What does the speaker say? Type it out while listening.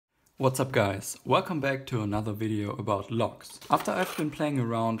What's up guys, welcome back to another video about locks. After I've been playing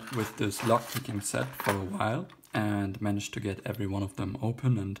around with this lock picking set for a while and managed to get every one of them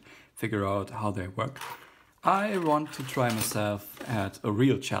open and figure out how they work, I want to try myself at a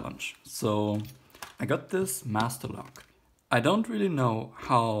real challenge. So I got this master lock. I don't really know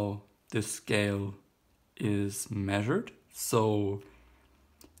how this scale is measured, so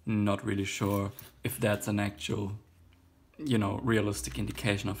not really sure if that's an actual realistic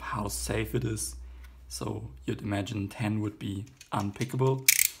indication of how safe it is. So you'd imagine 10 would be unpickable,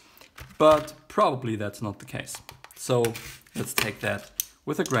 but probably that's not the case. So let's take that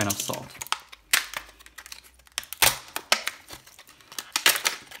with a grain of salt.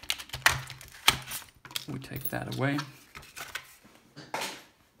 We take that away.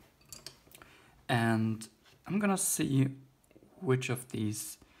 And I'm gonna see which of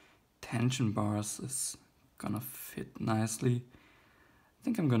these tension bars is gonna fit nicely. I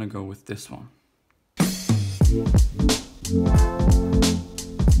think I'm gonna go with this one.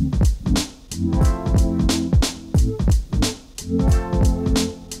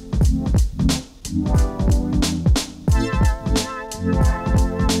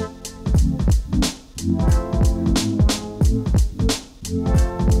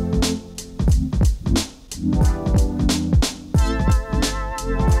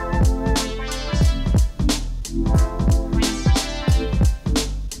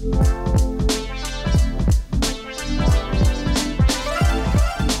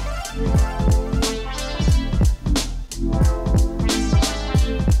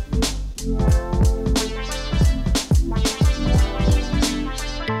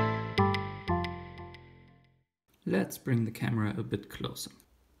 Let's bring the camera a bit closer.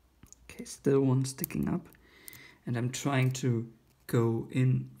 Okay, still one sticking up, and I'm trying to go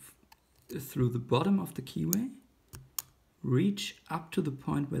in through the bottom of the keyway, reach up to the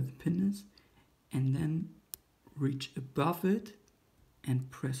point where the pin is, and then reach above it and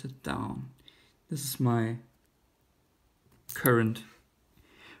press it down. This is my current...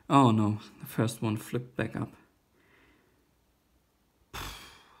 Oh no, the first one flipped back up.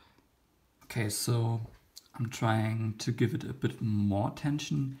 Okay, so I'm trying to give it a bit more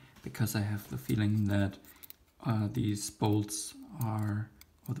tension because I have the feeling that these bolts or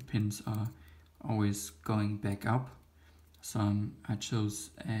the pins are always going back up. So I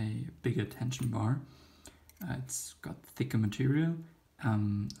chose a bigger tension bar. It's got thicker material,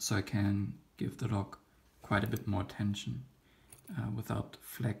 so I can give the lock quite a bit more tension without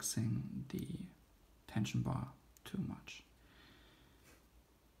flexing the tension bar too much.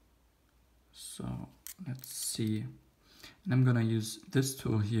 So let's see, and I'm gonna use this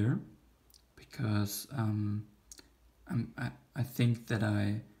tool here because I think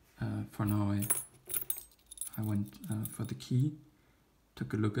that for now I went for the key,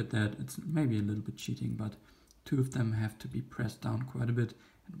 took a look at that. It's maybe a little bit cheating, but two of them have to be pressed down quite a bit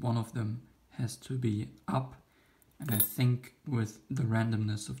and one of them has to be up, and I think with the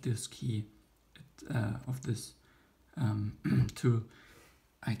randomness of this key, of this tool,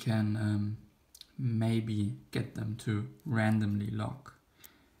 I can maybe get them to randomly lock.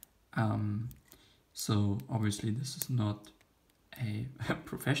 So obviously this is not a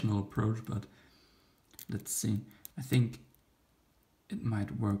professional approach, but let's see. I think it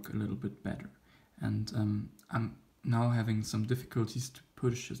might work a little bit better. And I'm now having some difficulties to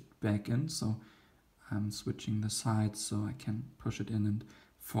push it back in, so I'm switching the sides so I can push it in and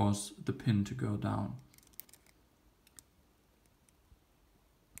force the pin to go down.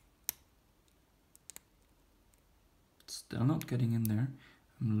 Still not getting in there.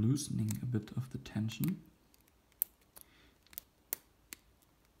 I'm loosening a bit of the tension.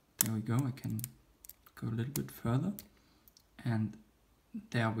 There we go, I can go a little bit further. And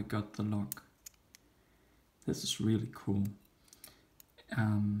there we got the lock. This is really cool.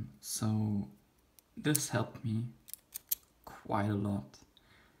 So this helped me quite a lot.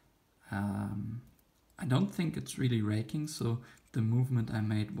 I don't think it's really raking, so the movement I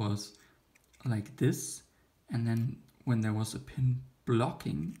made was like this, and then when there was a pin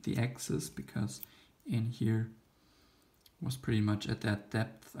blocking the axis, because in here was pretty much at that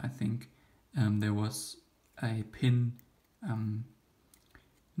depth, I think, there was a pin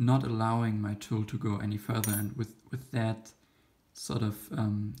not allowing my tool to go any further, and with that sort of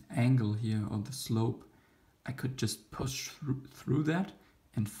angle here, or the slope, I could just push through that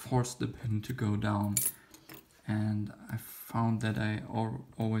and force the pin to go down. And I found that I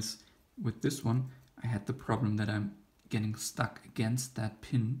always, with this one, I had the problem that I'm getting stuck against that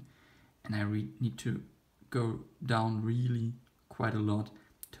pin, and I need to go down really quite a lot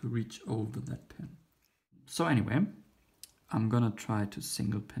to reach over that pin. So anyway, I'm gonna try to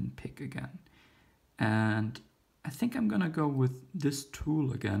single pin pick again. And I think I'm gonna go with this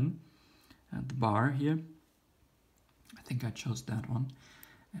tool again, the bar here. I think I chose that one,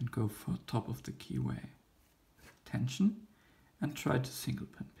 and go for top of the keyway tension and try to single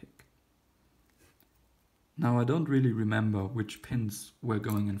pin pick. Now I don't really remember which pins were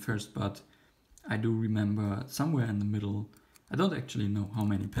going in first, but I do remember somewhere in the middle. I don't actually know how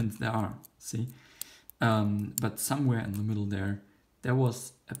many pins there are, see? But somewhere in the middle there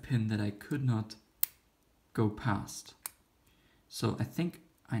was a pin that I could not go past. So I think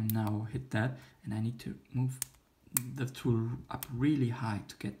I now hit that, and I need to move the tool up really high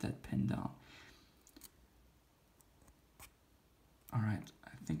to get that pin down. Alright,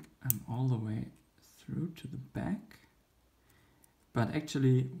 I think I'm all the way through to the back. But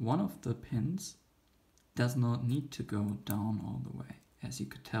actually one of the pins does not need to go down all the way, as you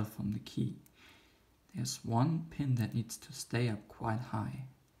could tell from the key. There's one pin that needs to stay up quite high,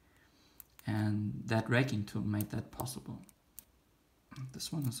 and that raking tool made that possible.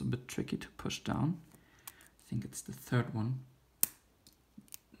 This one is a bit tricky to push down. I think it's the third one.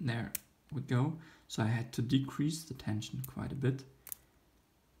 There we go. So I had to decrease the tension quite a bit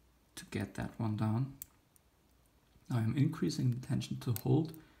to get that one down. Now I'm increasing the tension to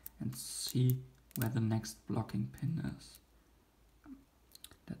hold and see where the next blocking pin is.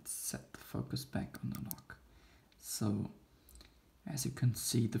 Let's set the focus back on the lock. So as you can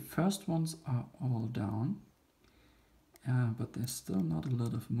see, the first ones are all down, but there's still not a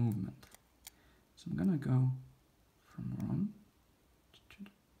lot of movement. So I'm gonna go from 1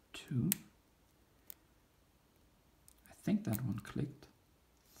 to 2. I think that one clicked.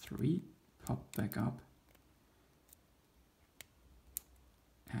 3, popped back up.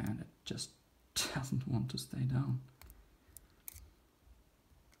 And it just doesn't want to stay down.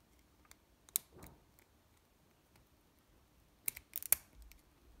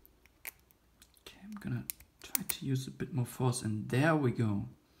 Okay, I'm gonna try to use a bit more force, and there we go.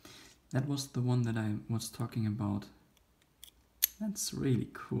 That was the one that I was talking about. That's really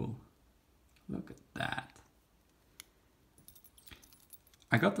cool. Look at that.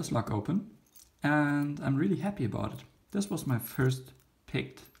 I got this lock open and I'm really happy about it. This was my first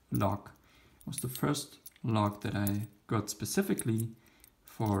picked lock. It was the first lock that I got specifically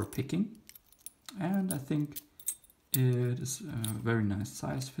for picking, and I think it is a very nice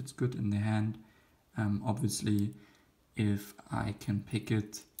size, fits good in the hand. Obviously, if I can pick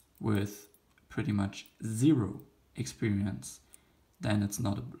it with pretty much zero experience, then it's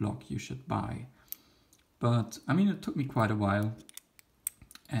not a lock you should buy. But I mean, it took me quite a while,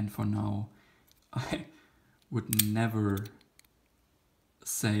 and for now I would never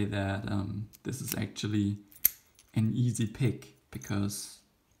say that this is actually an easy pick, because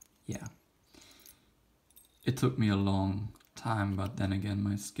yeah, it took me a long time, but then again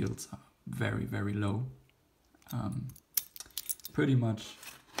my skills are very, very low. Pretty much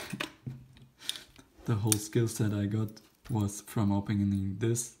the whole skill set I got was from opening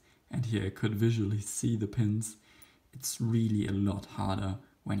this, and here I could visually see the pins. It's really a lot harder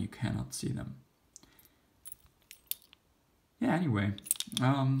when you cannot see them. Yeah, anyway,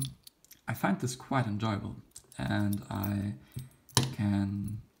 I find this quite enjoyable, and I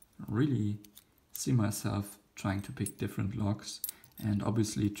can really see myself trying to pick different locks, and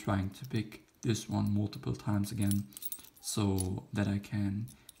obviously trying to pick this one multiple times again, so that I can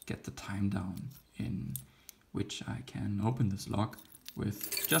get the time down in which I can open this lock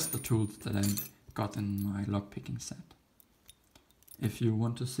with just the tools that I got in my lock-picking set. If you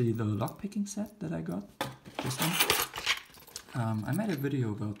want to see the lock-picking set that I got, this one, I made a video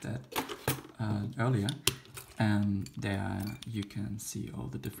about that earlier, and there you can see all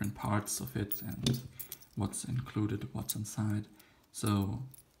the different parts of it and what's included, what's inside. So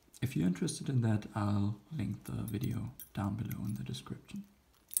if you're interested in that, I'll link the video down below in the description.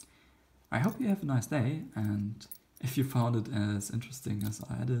 I hope you have a nice day, and if you found it as interesting as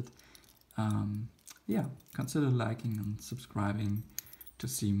I did, yeah, consider liking and subscribing to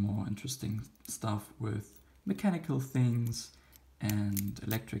see more interesting stuff with mechanical things and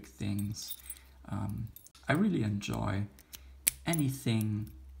electric things. I really enjoy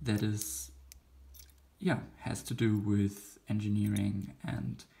anything that is, yeah, has to do with engineering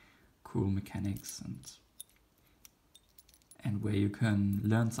and cool mechanics, and where you can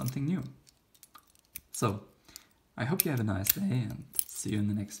learn something new. So, I hope you have a nice day, and see you in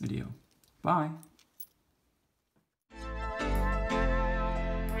the next video. Bye!